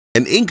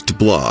An inked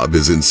blob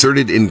is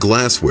inserted in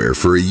glassware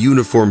for a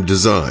uniform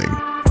design.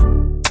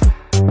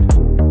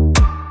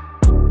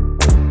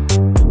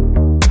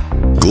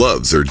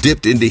 Gloves are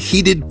dipped into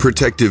heated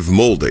protective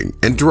molding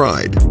and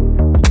dried.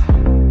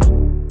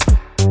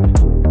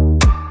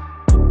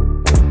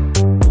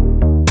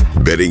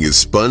 Bedding is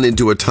spun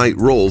into a tight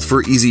roll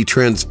for easy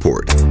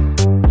transport.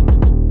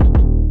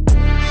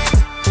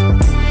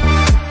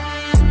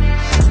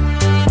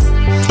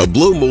 A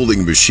blow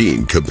molding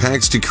machine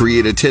compacts to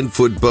create a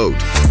 10-foot boat.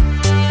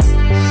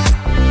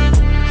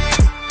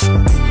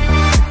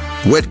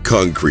 Wet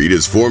concrete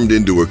is formed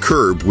into a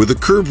curb with a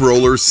curb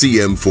roller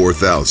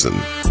CM4000.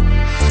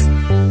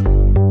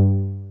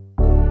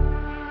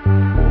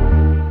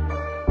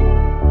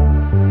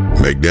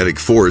 Magnetic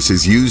force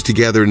is used to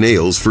gather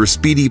nails for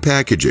speedy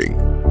packaging.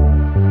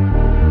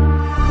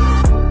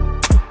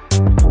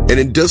 An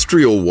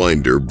industrial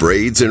winder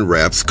braids and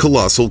wraps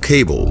colossal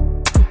cable.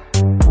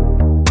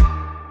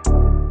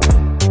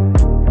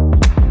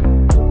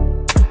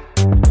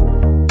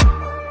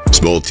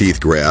 Small teeth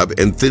grab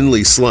and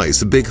thinly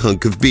slice a big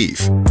hunk of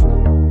beef.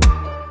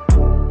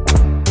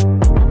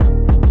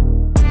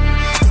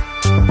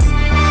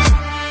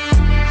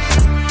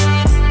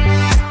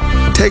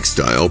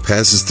 Textile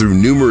passes through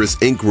numerous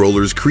ink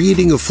rollers,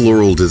 creating a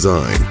floral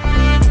design.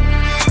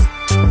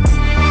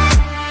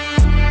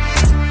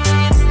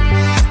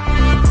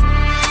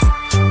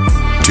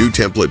 Two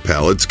template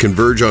pallets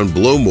converge on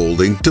blow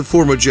molding to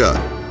form a jut.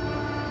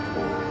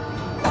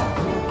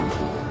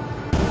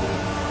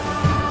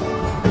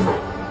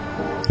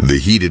 The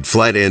heated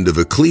flat end of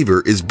a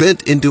cleaver is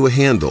bent into a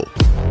handle.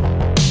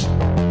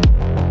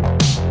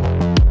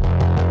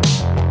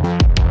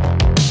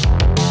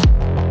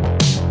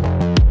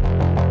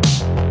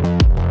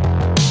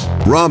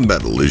 Raw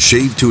metal is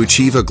shaved to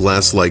achieve a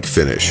glass-like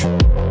finish.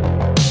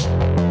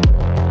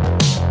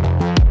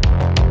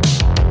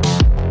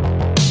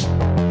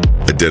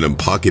 A denim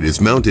pocket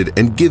is mounted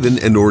and given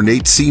an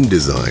ornate seam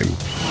design.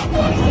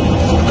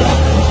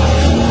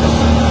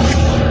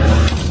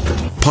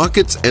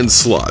 Pockets and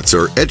slots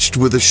are etched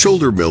with a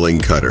shoulder milling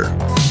cutter.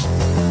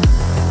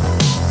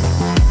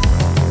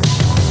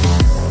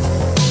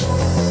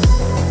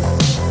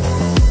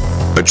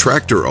 A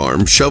tractor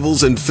arm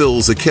shovels and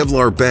fills a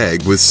Kevlar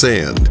bag with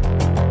sand.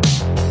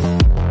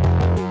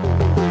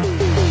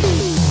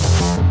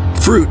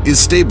 Fruit is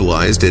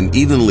stabilized and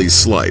evenly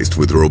sliced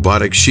with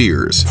robotic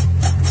shears.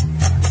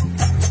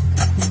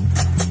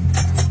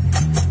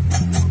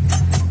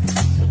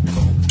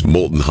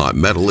 Molten hot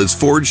metal is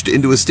forged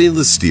into a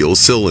stainless steel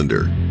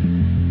cylinder.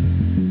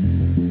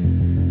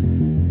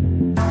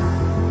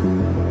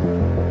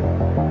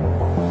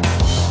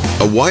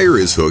 A wire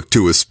is hooked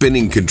to a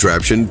spinning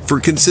contraption for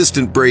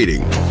consistent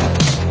braiding.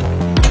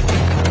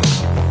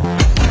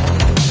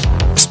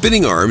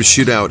 Spinning arms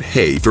shoot out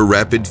hay for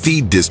rapid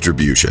feed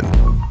distribution.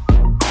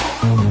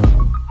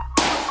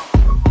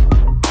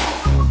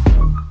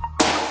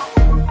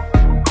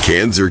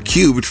 Cans are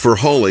cubed for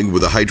hauling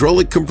with a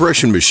hydraulic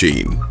compression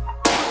machine.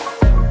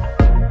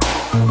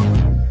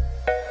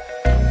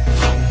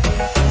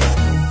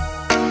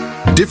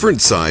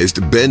 Different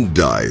sized bend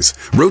dies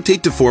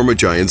rotate to form a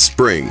giant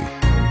spring.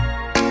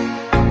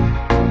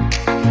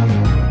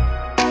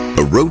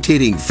 A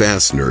rotating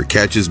fastener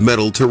catches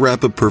metal to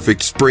wrap a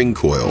perfect spring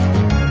coil.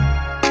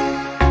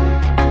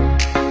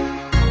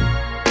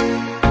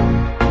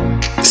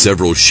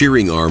 Several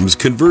shearing arms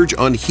converge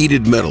on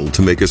heated metal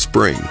to make a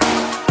spring.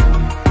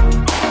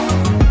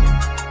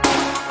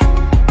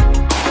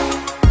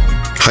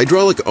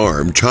 Hydraulic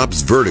arm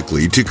chops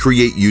vertically to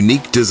create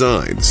unique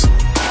designs.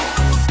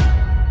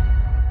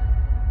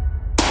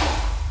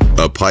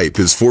 A pipe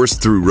is forced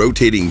through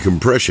rotating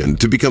compression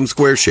to become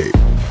square-shaped.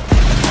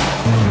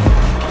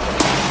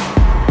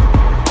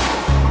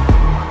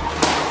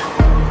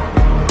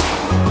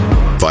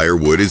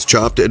 Firewood is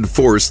chopped and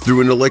forced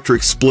through an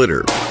electric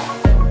splitter.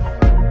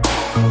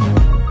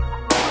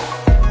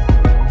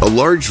 A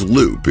large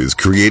loop is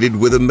created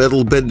with a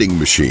metal bending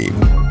machine.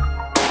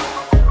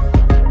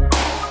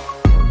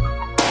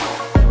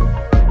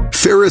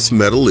 Ferrous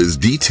metal is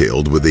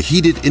detailed with a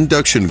heated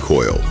induction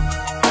coil.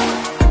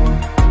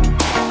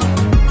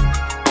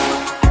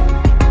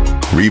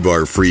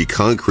 Rebar-free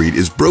concrete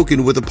is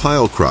broken with a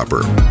pile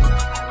cropper.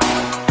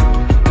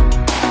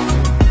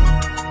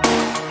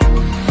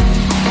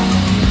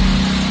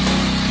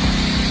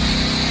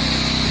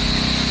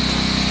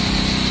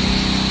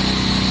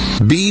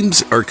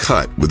 Beams are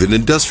cut with an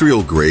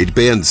industrial-grade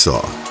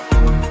bandsaw.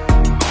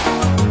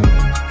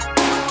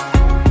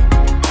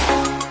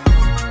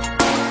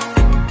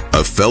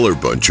 A feller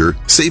buncher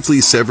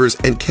safely severs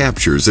and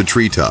captures a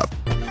treetop.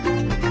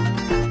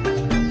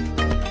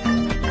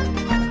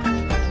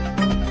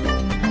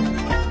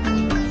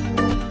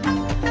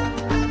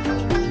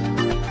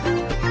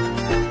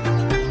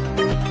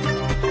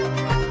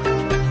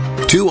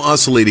 Two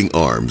oscillating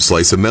arms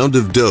slice a mound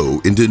of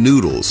dough into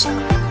noodles.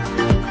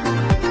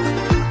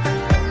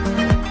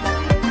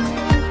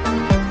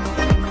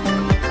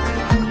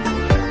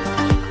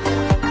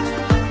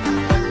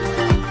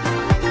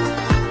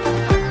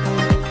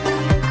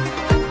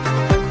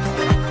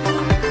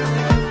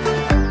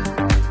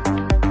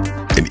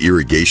 concrete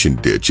irrigation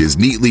ditch is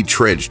neatly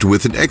trenched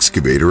with an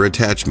excavator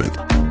attachment.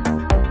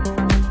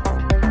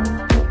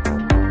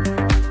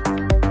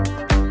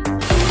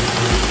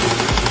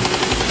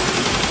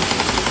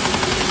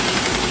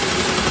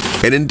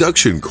 An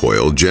induction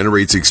coil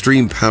generates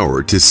extreme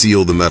power to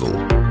seal the metal.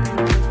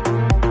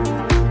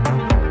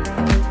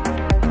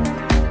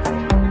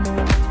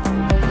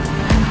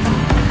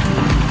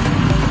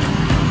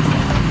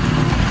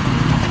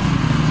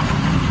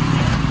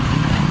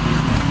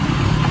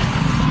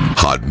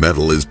 Hot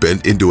metal is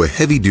bent into a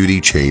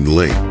heavy-duty chain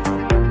link.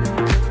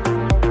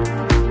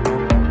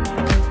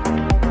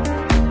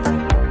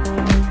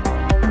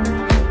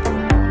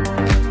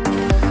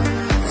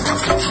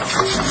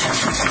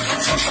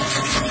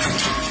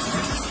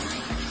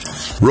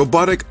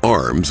 Robotic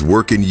arms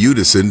work in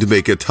unison to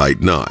make a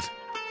tight knot.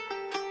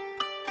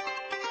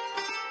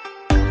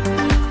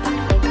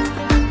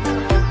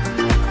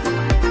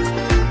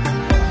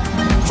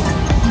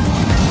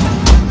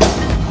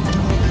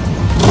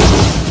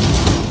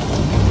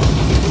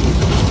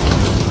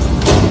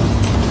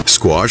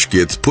 Squash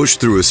gets pushed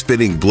through a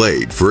spinning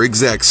blade for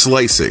exact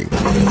slicing.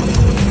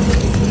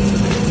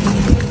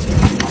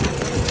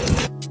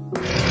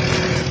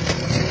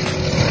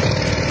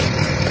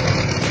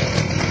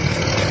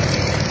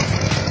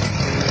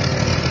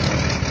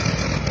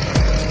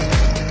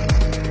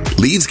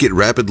 Leaves get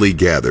rapidly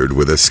gathered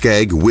with a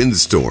skag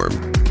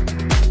windstorm.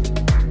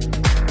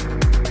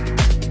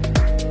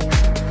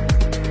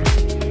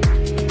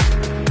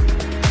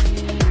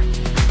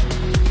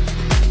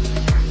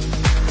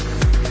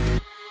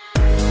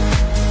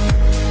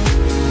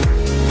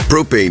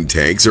 Propane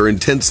tanks are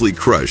intensely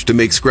crushed to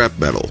make scrap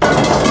metal.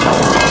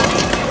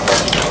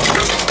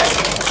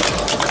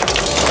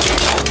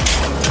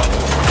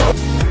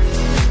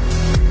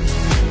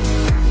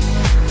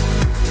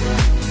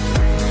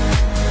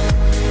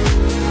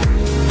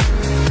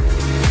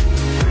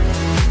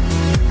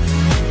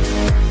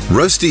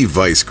 Rusty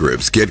vice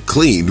grips get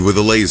cleaned with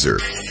a laser.